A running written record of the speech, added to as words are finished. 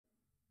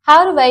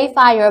How to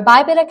verify your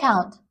Bybit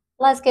account.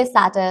 Let's get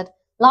started.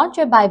 Launch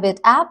your Bybit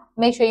app.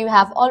 Make sure you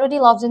have already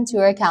logged into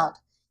your account.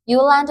 You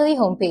will land to the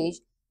home page.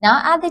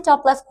 Now at the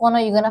top left corner,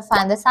 you're going to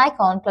find this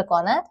icon. Click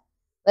on it.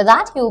 With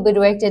that, you will be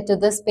directed to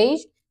this page.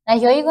 Now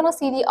here you're going to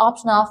see the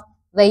option of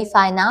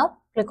Verify Now.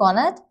 Click on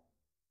it.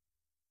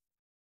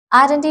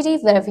 Identity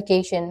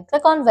verification.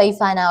 Click on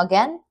Verify Now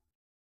again.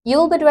 You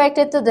will be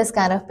directed to this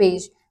kind of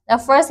page. Now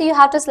first, you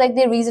have to select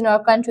the region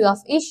or country of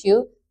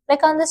issue.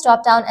 Click on this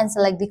drop down and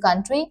select the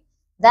country.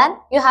 Then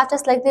you have to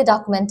select the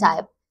document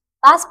type: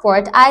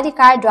 passport, ID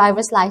card,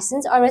 driver's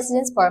license, or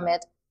residence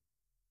permit.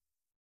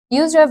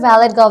 Use your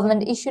valid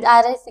government issued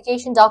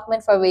identification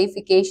document for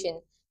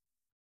verification.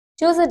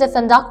 Choose a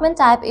different document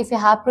type if you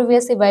have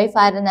previously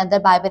verified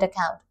another Bybit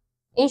account.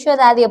 Ensure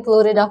that the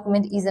uploaded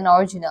document is an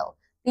original.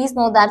 Please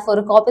note that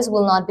photocopies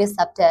will not be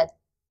accepted.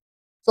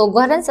 So go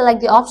ahead and select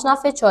the option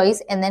of your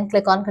choice and then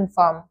click on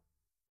confirm.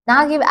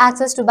 Now give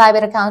access to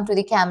Bybit account to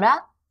the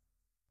camera.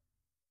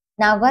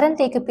 Now go ahead and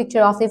take a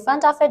picture of the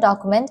front of your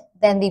document,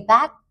 then the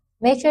back.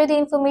 Make sure the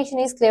information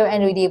is clear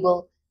and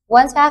readable.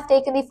 Once you have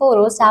taken the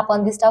photos, tap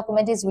on this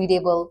document is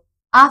readable.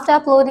 After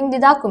uploading the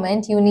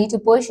document, you need to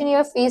position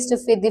your face to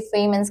fit the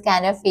frame and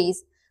scan your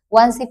face.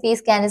 Once the face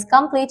scan is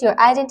complete, your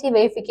identity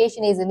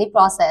verification is in the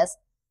process.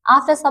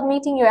 After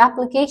submitting your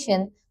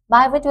application,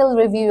 Bybit will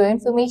review your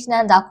information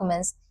and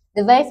documents.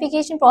 The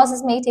verification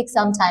process may take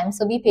some time,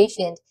 so be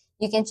patient.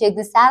 You can check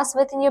the status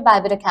within your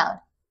Bybit account.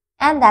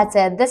 And that's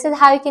it. This is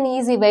how you can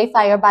easily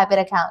verify your Bybit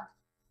account.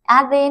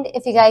 At the end,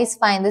 if you guys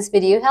find this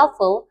video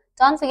helpful,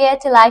 don't forget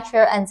to like,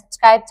 share, and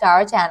subscribe to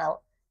our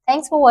channel.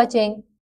 Thanks for watching.